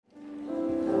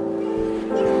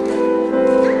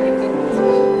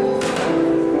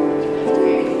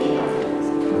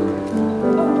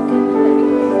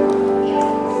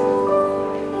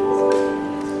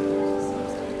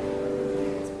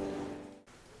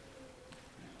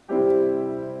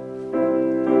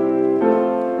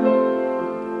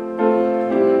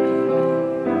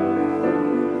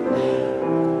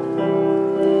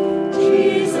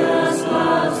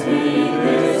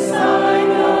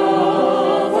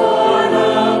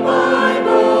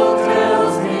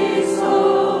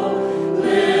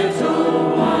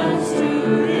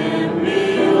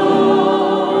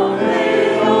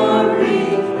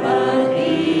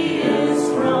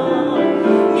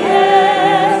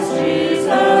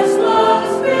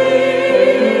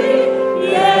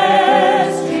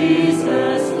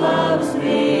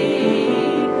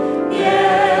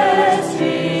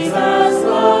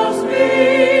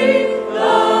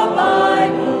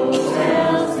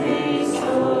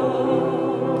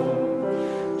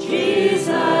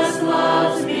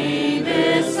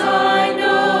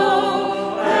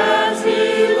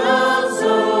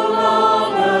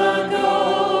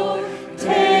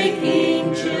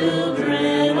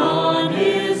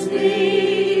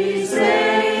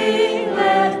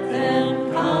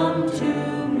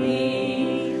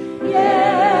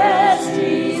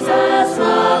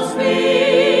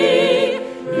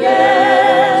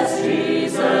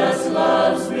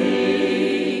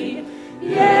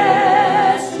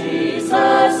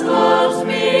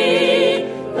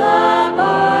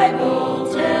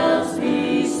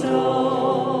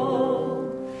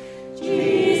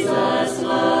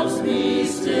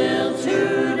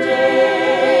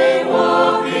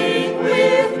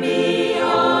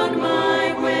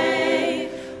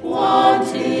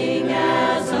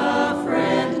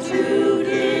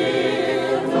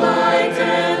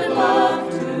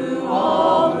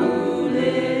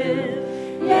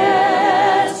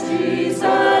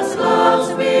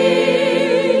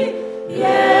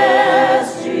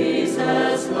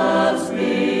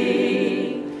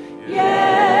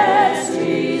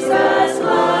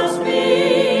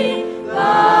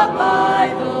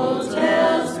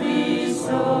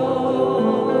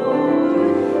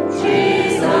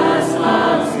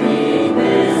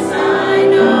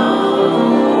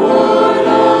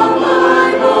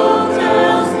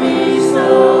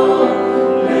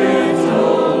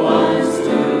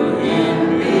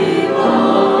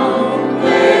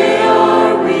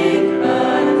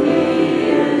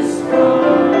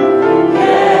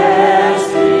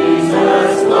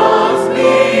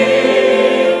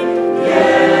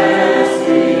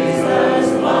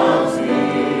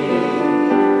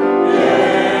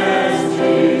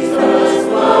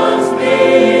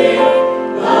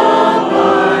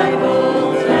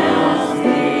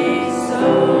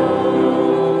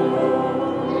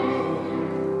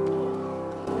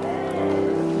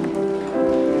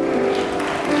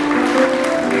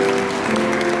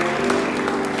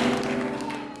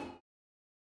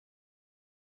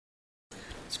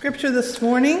Scripture this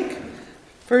morning,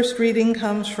 first reading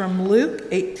comes from Luke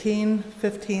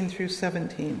 18:15 through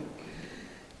 17.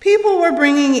 People were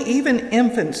bringing even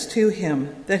infants to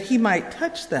him that he might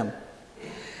touch them.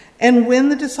 And when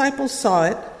the disciples saw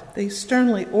it, they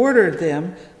sternly ordered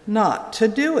them not to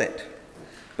do it.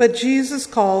 But Jesus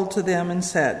called to them and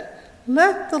said,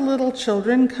 "Let the little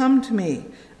children come to me,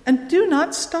 and do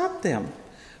not stop them,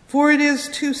 for it is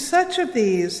to such of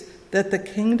these that the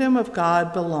kingdom of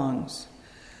God belongs.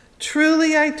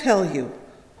 Truly I tell you,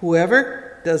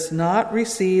 whoever does not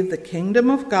receive the kingdom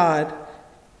of God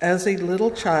as a little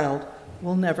child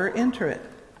will never enter it."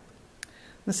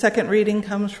 The second reading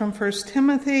comes from 1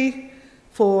 Timothy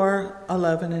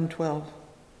 4:11 and 12.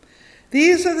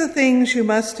 These are the things you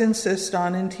must insist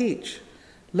on and teach.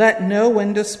 Let no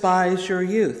one despise your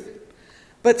youth,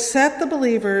 but set the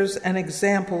believers an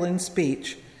example in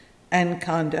speech and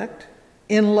conduct,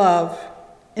 in love,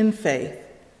 in faith,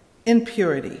 in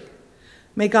purity.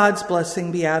 May God's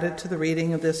blessing be added to the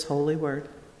reading of this holy word.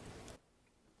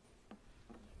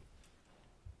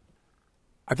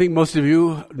 I think most of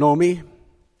you know me,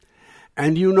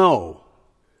 and you know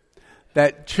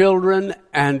that children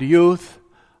and youth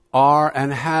are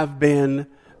and have been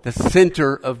the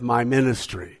center of my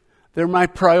ministry. They're my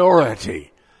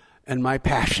priority and my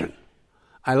passion.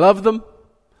 I love them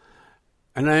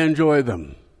and I enjoy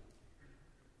them.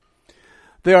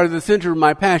 They are the center of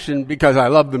my passion because I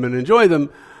love them and enjoy them,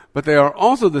 but they are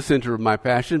also the center of my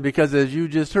passion because, as you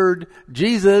just heard,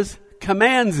 Jesus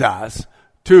commands us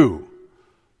to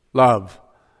love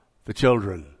the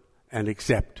children and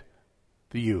accept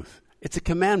the youth. It's a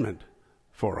commandment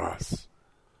for us.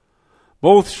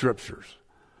 Both scriptures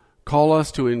call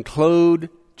us to include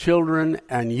children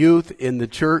and youth in the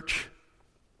church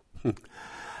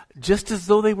just as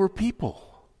though they were people.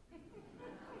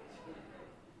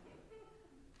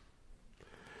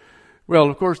 Well,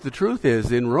 of course, the truth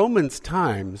is, in Romans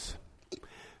times,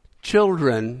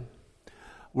 children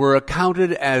were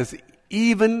accounted as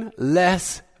even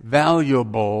less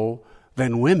valuable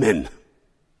than women,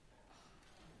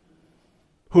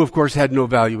 who, of course, had no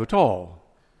value at all.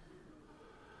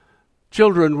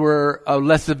 Children were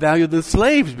less of value than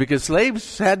slaves because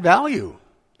slaves had value.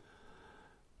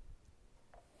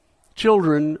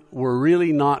 Children were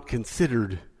really not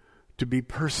considered to be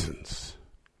persons.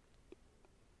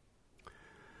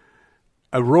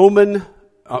 A Roman,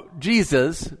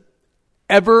 Jesus,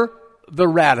 ever the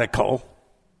radical,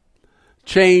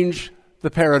 changed the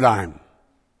paradigm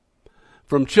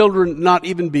from children not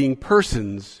even being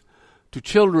persons to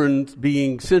children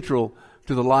being central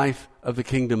to the life of the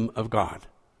kingdom of God.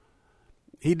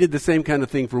 He did the same kind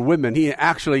of thing for women. He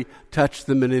actually touched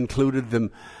them and included them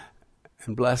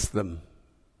and blessed them.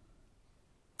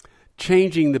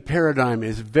 Changing the paradigm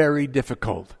is very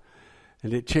difficult,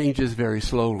 and it changes very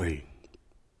slowly.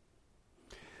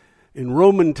 In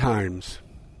Roman times,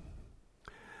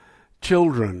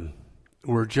 children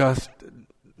were just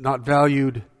not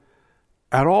valued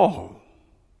at all.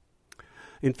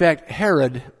 In fact,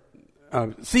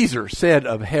 Caesar said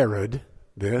of Herod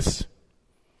this.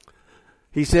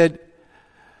 He said,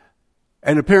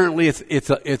 and apparently it's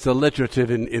a literative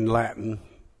in Latin,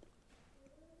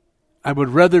 "I would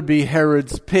rather be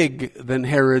Herod's pig than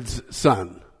Herod's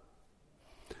son."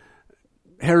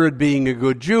 Herod, being a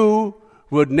good Jew,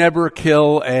 would never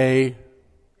kill a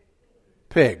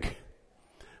pig.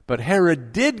 But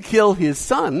Herod did kill his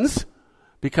sons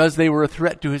because they were a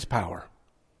threat to his power.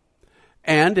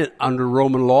 And under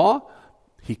Roman law,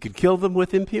 he could kill them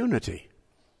with impunity.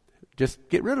 Just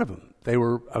get rid of them. They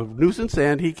were a nuisance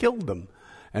and he killed them.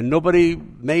 And nobody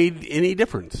made any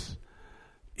difference.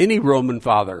 Any Roman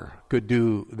father could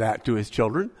do that to his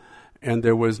children, and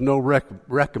there was no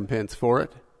recompense for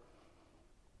it.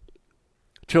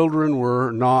 Children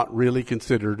were not really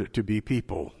considered to be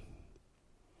people.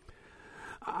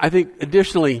 I think,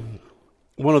 additionally,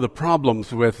 one of the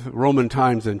problems with Roman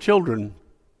times and children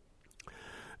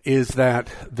is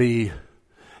that the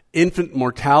infant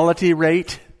mortality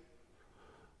rate,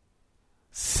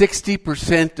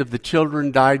 60% of the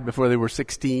children died before they were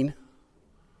 16.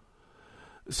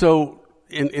 So,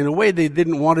 in a way, they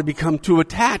didn't want to become too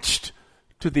attached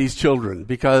to these children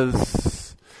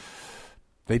because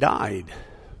they died.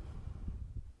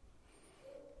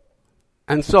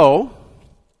 And so,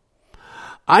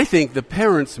 I think the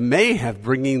parents may have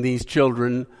bringing these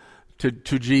children to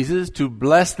Jesus to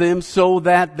bless them so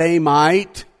that they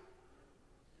might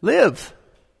live.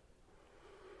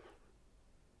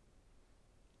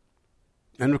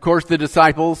 And of course, the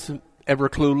disciples, ever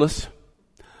clueless,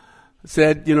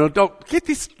 said, don't get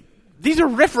these are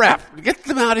riffraff. Get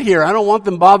them out of here. I don't want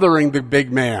them bothering the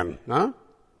big man. Huh?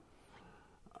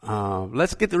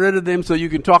 Let's get rid of them so you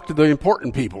can talk to the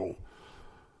important people.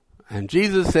 And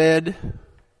Jesus said,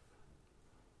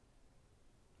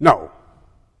 no.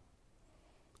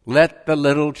 Let the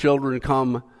little children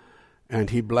come, and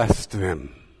he blessed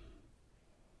them.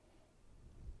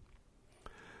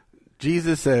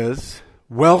 Jesus says,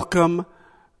 welcome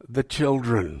the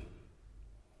children.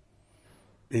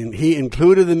 And he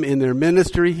included them in their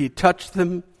ministry. He touched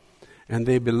them, and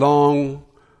they belong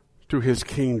to his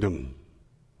kingdom.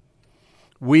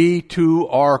 We too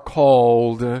are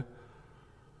called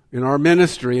in our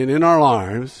ministry and in our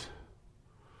lives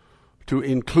to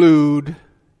include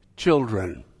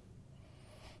children.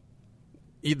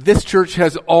 This church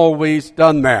has always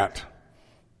done that,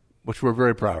 which we're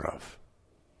very proud of.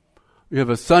 We have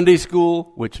a Sunday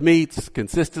school which meets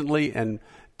consistently and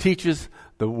teaches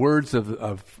the words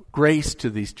of grace to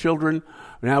these children.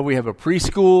 Now we have a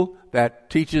preschool that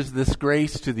teaches this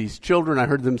grace to these children. I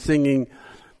heard them singing,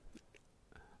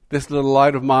 "This little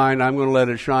light of mine, I'm going to let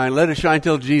it shine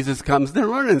till Jesus comes." They're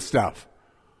learning stuff,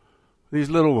 these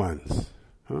little ones.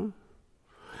 Huh?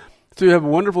 So you have a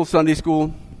wonderful Sunday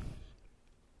school.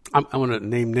 I want to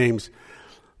name names.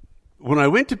 When I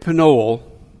went to Pinole,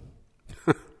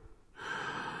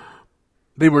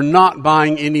 they were not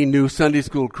buying any new Sunday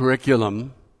school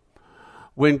curriculum.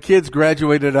 When kids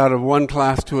graduated out of one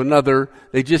class to another,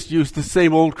 they just used the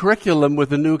same old curriculum with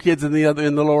the new kids in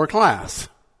the lower class.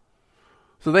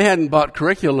 So they hadn't bought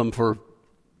curriculum for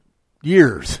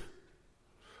years.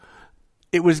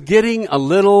 It was getting a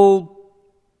little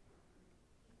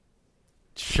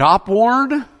shop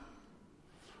worn.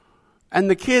 And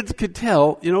the kids could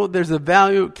tell, there's a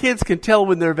value. Kids can tell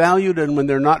when they're valued and when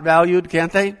they're not valued,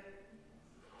 can't they?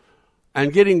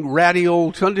 And getting ratty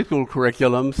old Sunday school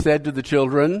curriculum said to the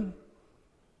children,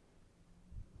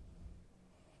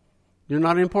 "You're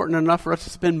not important enough for us to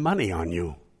spend money on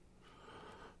you."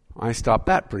 I stopped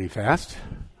that pretty fast.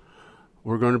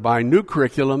 We're going to buy new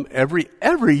curriculum every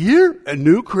year, a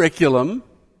new curriculum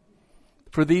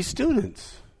for these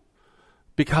students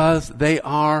because they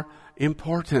are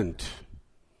important.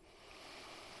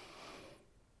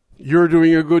 You're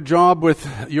doing a good job with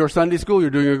your Sunday school. You're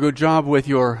doing a good job with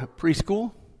your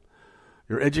preschool.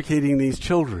 You're educating these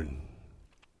children.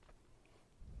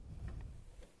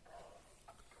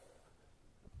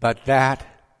 But that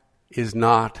is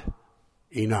not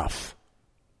enough.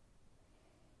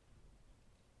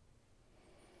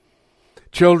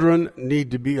 Children need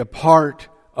to be a part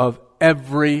of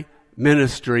every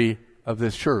ministry of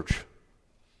this church.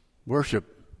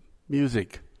 Worship,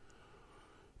 music,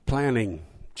 planning.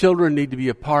 Children need to be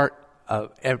a part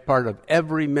of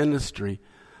every ministry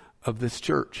of this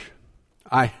church.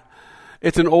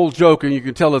 It's an old joke, and you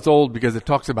can tell it's old because it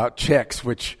talks about checks,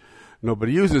 which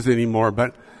nobody uses anymore.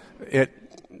 But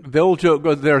the old joke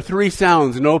goes: there are three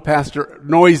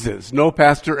noises no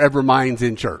pastor ever minds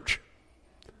in church.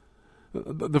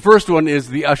 The first one is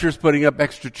the ushers putting up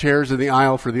extra chairs in the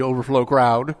aisle for the overflow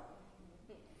crowd.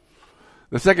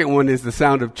 The second one is the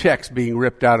sound of checks being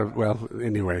ripped out of,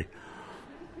 anyway.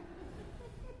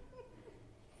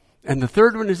 And the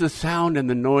third one is the sound and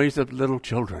the noise of little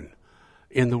children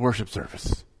in the worship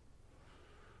service.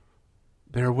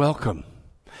 They're welcome.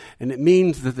 And it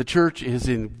means that the church is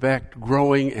in fact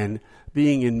growing and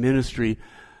being in ministry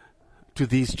to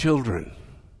these children.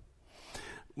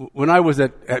 When I was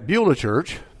at Beulah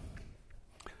Church,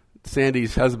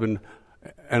 Sandy's husband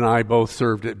and I both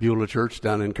served at Beulah Church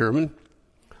down in Kerman.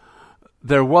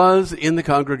 There was in the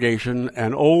congregation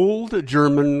an old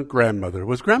German grandmother.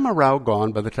 Was Grandma Rao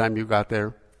gone by the time you got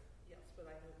there? Yes, but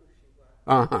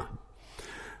I know who she was.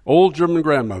 Old German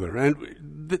grandmother. And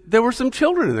there were some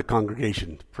children in the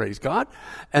congregation, praise God.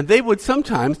 And they would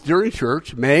sometimes, during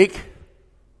church, make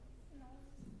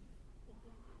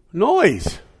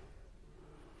noise.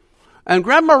 And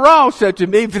Grandma Rao said to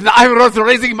me, "I was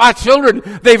raising my children.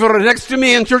 They were next to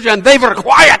me in church and they were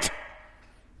quiet."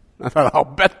 I thought, I'll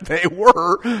bet they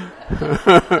were.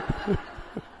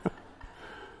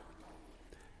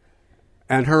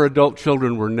 And her adult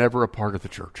children were never a part of the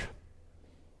church.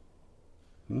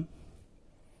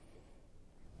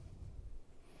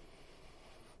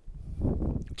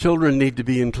 Children need to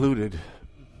be included,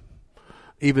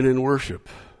 even in worship.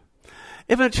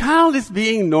 If a child is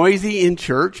being noisy in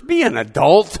church, be an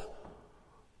adult.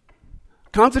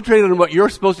 Concentrate on what you're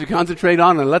supposed to concentrate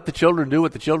on and let the children do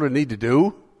what the children need to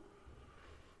do.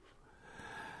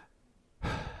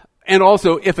 And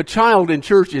also, if a child in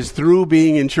church is through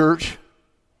being in church,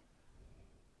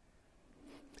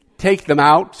 take them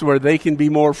out so where they can be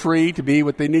more free to be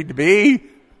what they need to be.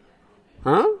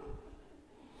 Huh?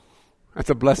 That's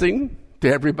a blessing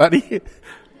to everybody.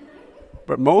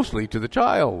 but mostly to the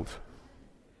child.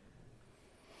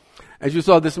 As you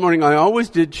saw this morning, I always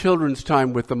did children's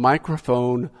time with the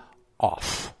microphone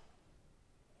off.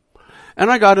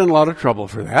 And I got in a lot of trouble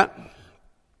for that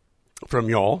from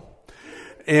y'all.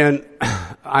 And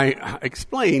I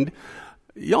explained,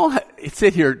 y'all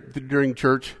sit here during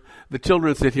church, the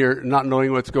children sit here not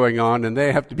knowing what's going on, and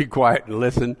they have to be quiet and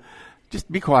listen.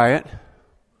 Just be quiet.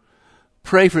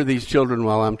 Pray for these children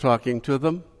while I'm talking to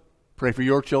them. Pray for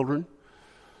your children.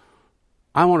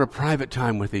 I want a private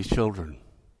time with these children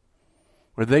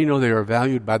where they know they are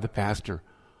valued by the pastor.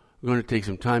 We're going to take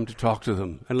some time to talk to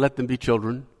them and let them be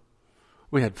children.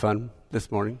 We had fun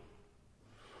this morning.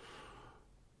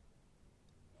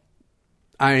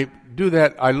 I do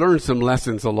that. I learned some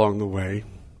lessons along the way.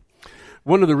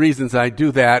 One of the reasons I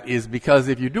do that is because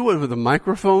if you do it with a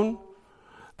microphone,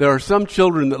 there are some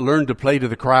children that learn to play to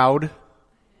the crowd,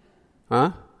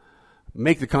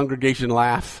 make the congregation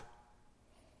laugh.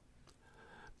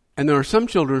 And there are some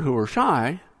children who are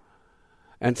shy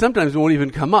and sometimes won't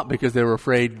even come up because they're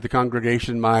afraid the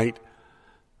congregation might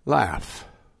laugh.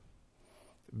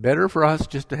 Better for us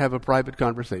just to have a private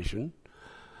conversation.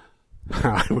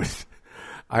 I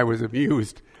was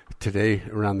amused today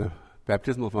around the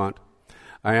baptismal font.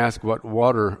 I asked what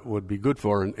water would be good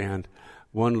for, and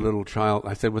one little child,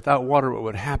 I said, without water, what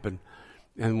would happen?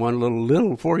 And one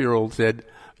little 4-year-old said,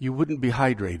 you wouldn't be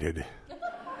hydrated.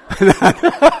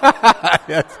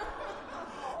 Yes.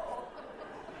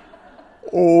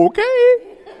 Okay.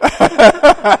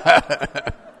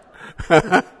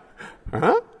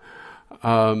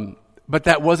 But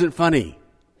that wasn't funny.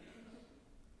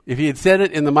 If he had said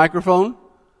it in the microphone,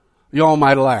 you all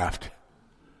might have laughed.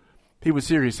 He was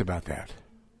serious about that.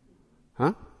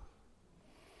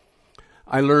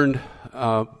 I learned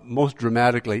most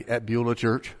dramatically at Beulah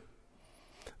Church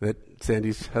that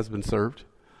Sandy's husband served.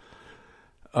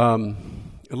 A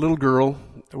little girl,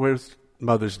 it was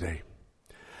Mother's Day.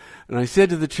 And I said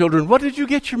to the children, what did you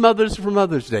get your mothers for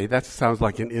Mother's Day? That sounds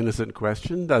like an innocent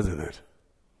question, doesn't it?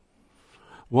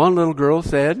 One little girl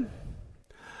said,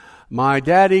 my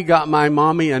daddy got my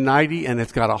mommy a nightie and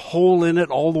it's got a hole in it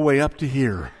all the way up to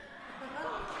here.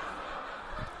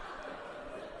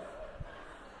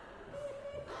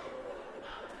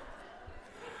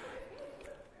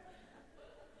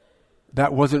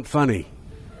 That wasn't funny.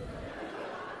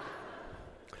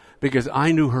 Because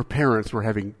I knew her parents were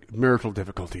having marital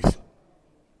difficulties.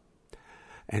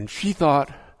 And she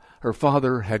thought her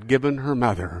father had given her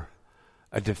mother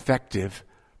a defective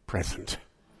present.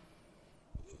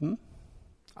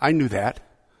 I knew that.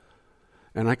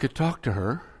 And I could talk to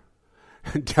her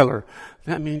and tell her,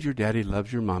 that means your daddy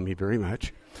loves your mommy very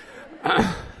much.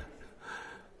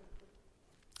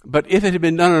 But if it had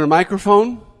been done on a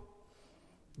microphone,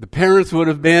 the parents would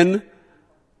have been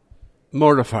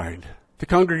mortified. The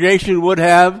congregation would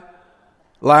have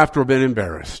laughed or been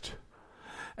embarrassed.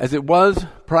 As it was,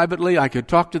 privately, I could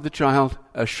talk to the child,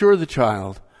 assure the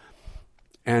child,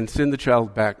 and send the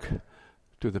child back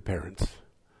to the parents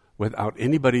without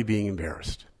anybody being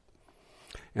embarrassed.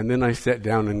 And then I sat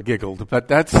down and giggled, but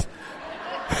that's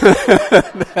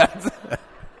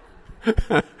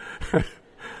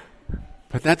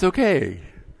but that's okay.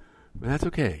 That's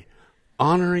okay.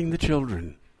 Honoring the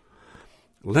children,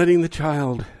 letting the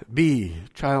child be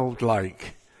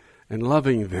childlike, and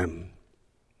loving them.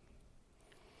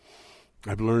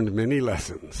 I've learned many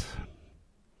lessons.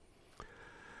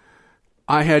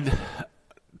 I had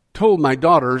told my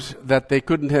daughters that they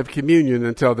couldn't have communion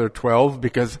until they're 12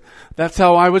 because that's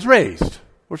how I was raised.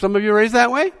 Were some of you raised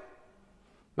that way?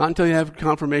 Not until you have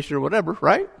confirmation or whatever,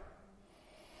 right?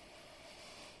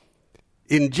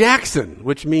 In Jackson,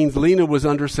 which means Lena was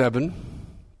under 7,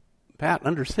 Pat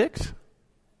under 6?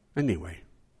 Anyway.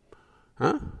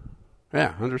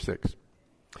 Yeah, under 6.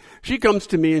 She comes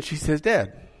to me and she says,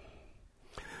 Dad,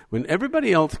 when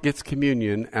everybody else gets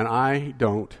communion and I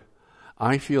don't,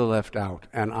 I feel left out,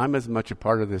 and I'm as much a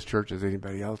part of this church as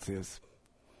anybody else is.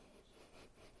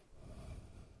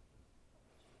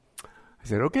 I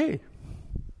said, okay.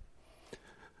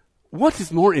 What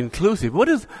is more inclusive? What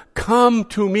is come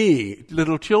to me,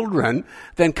 little children,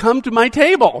 than come to my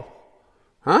table?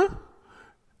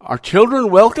 Are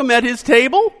children welcome at his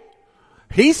table?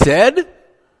 He said,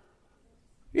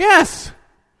 yes.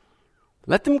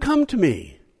 Let them come to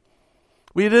me.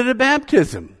 We did a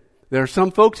baptism. There are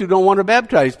some folks who don't want to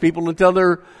baptize people until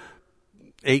they're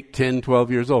 8, 10,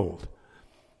 12 years old.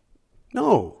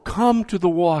 No, come to the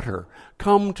water.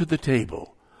 Come to the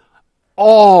table.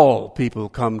 All people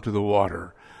come to the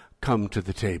water. Come to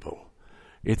the table.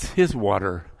 It's his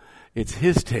water. It's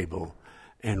his table.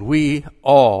 And we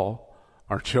all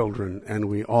are children, and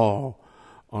we all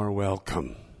are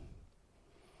welcome.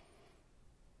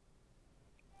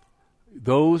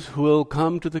 Those who will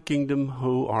come to the kingdom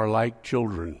who are like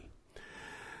children.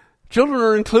 Children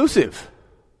are inclusive.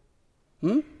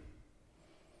 When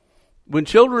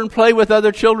children play with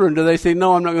other children, do they say,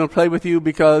 no, I'm not going to play with you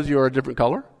because you're a different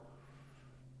color?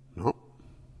 No.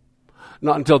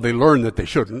 Not until they learn that they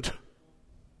shouldn't.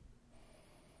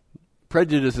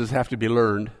 Prejudices have to be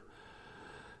learned.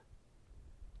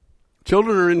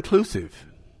 Children are inclusive.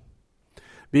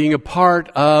 Being a part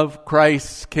of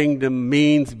Christ's kingdom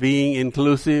means being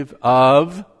inclusive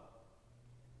of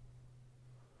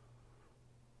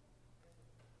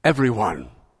everyone.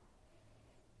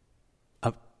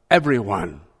 Of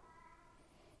everyone.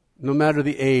 No matter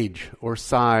the age or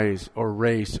size or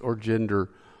race or gender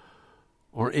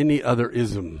or any other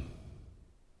ism.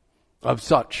 Of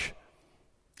such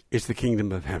is the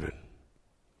kingdom of heaven.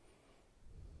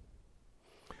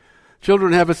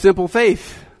 Children have a simple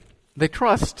faith. They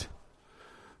trust.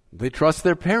 They trust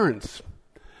their parents.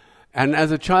 And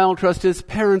as a child trusts his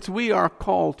parents, we are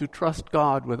called to trust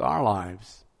God with our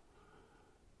lives,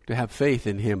 to have faith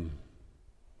in him.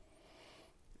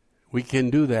 We can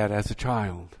do that as a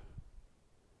child.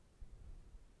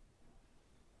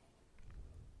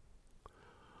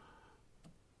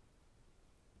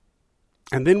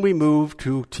 And then we move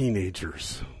to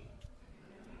teenagers.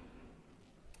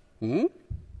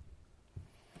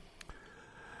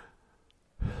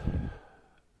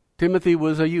 Timothy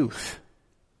was a youth.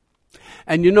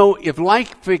 And you know, if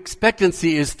life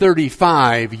expectancy is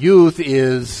 35, youth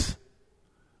is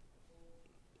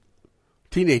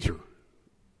teenager.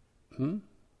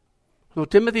 So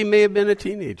Timothy may have been a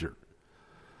teenager.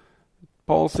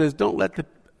 Paul says, don't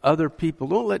let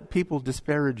people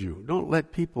disparage you. Don't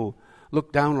let people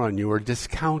look down on you or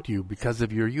discount you because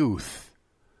of your youth.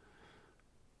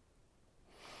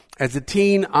 As a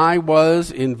teen, I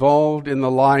was involved in the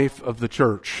life of the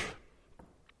church.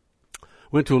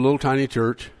 Went to a little tiny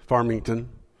church, Farmington.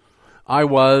 I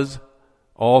was,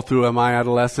 all through my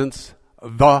adolescence,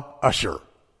 the usher.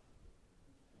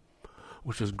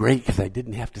 Which was great because I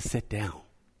didn't have to sit down.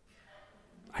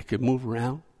 I could move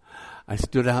around. I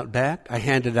stood out back. I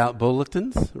handed out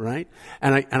bulletins, right?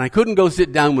 And I couldn't go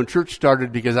sit down when church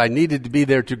started because I needed to be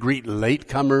there to greet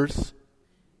latecomers.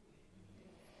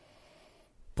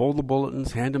 Fold the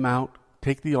bulletins, hand them out,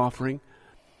 take the offering.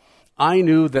 I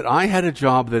knew that I had a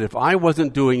job that if I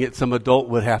wasn't doing it, some adult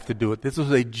would have to do it. This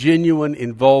was a genuine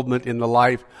involvement in the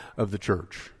life of the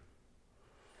church.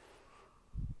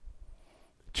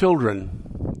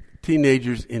 Children,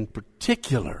 teenagers in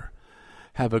particular,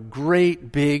 have a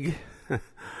great big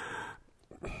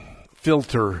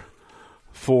filter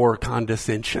for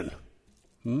condescension.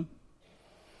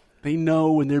 They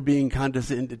know when they're being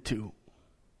condescended to.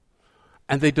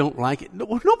 And they don't like it. No,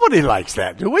 nobody likes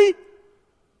that, do we?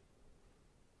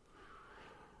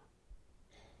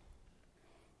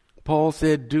 Paul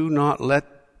said, do not let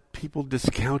people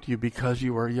discount you because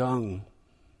you are young.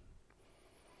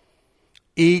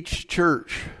 Each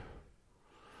church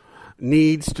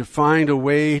needs to find a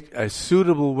way, a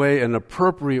suitable way, an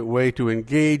appropriate way to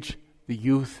engage the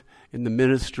youth in the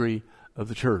ministry of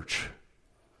the church.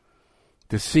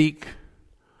 To seek,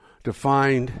 to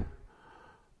find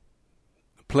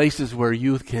places where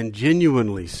youth can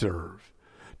genuinely serve,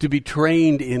 to be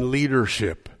trained in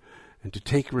leadership, and to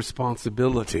take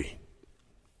responsibility.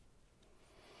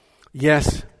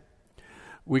 Yes,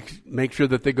 we make sure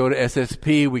that they go to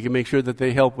SSP. We can make sure that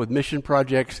they help with mission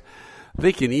projects.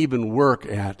 They can even work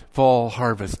at fall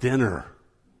harvest dinner.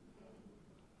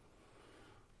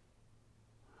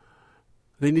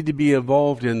 They need to be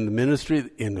involved in the ministry,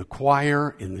 in the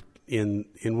choir, in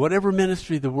whatever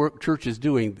ministry the church is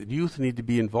doing. The youth need to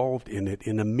be involved in it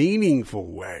in a meaningful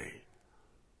way.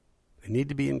 They need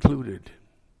to be included.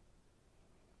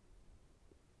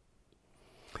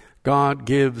 God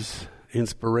gives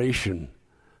inspiration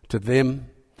to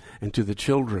them and to the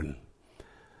children.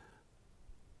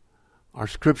 Our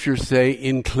scriptures say,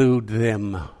 include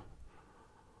them,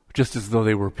 just as though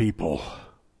they were people.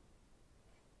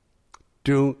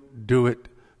 Don't do it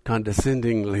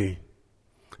condescendingly.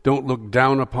 Don't look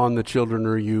down upon the children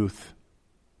or youth.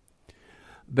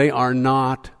 They are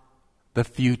not the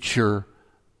future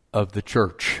of the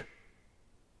church.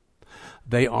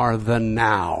 They are the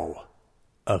now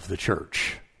of the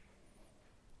church.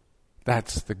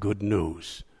 That's the good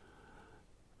news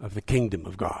of the kingdom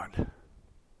of God.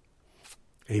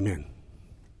 Amen.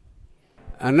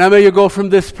 And now may you go from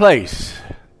this place,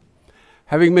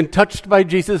 having been touched by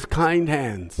Jesus' kind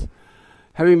hands,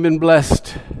 having been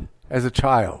blessed as a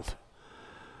child.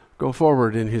 Go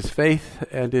forward in his faith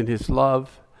and in his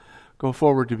love. go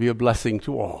forward to be a blessing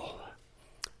to all.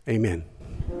 Amen.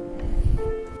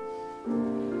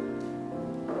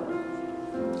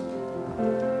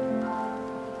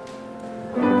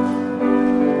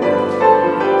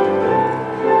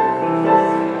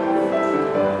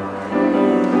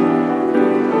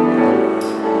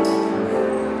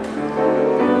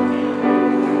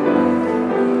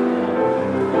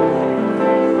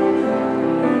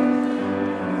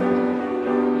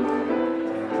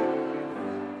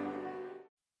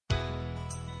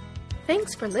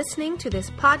 Thanks for listening to this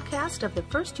podcast of the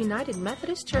First United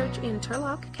Methodist Church in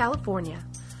Turlock, California.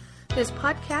 This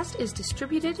podcast is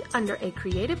distributed under a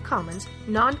Creative Commons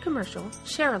non-commercial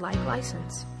share-alike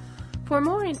license. For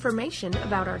more information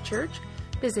about our church,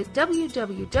 visit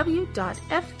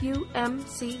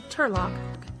www.fumcturlock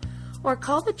or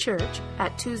call the church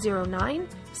at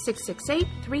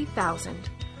 209-668-3000.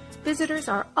 Visitors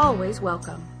are always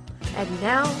welcome. And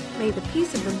now, may the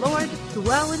peace of the Lord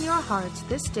dwell in your hearts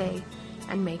this day,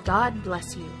 and may God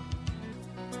bless you.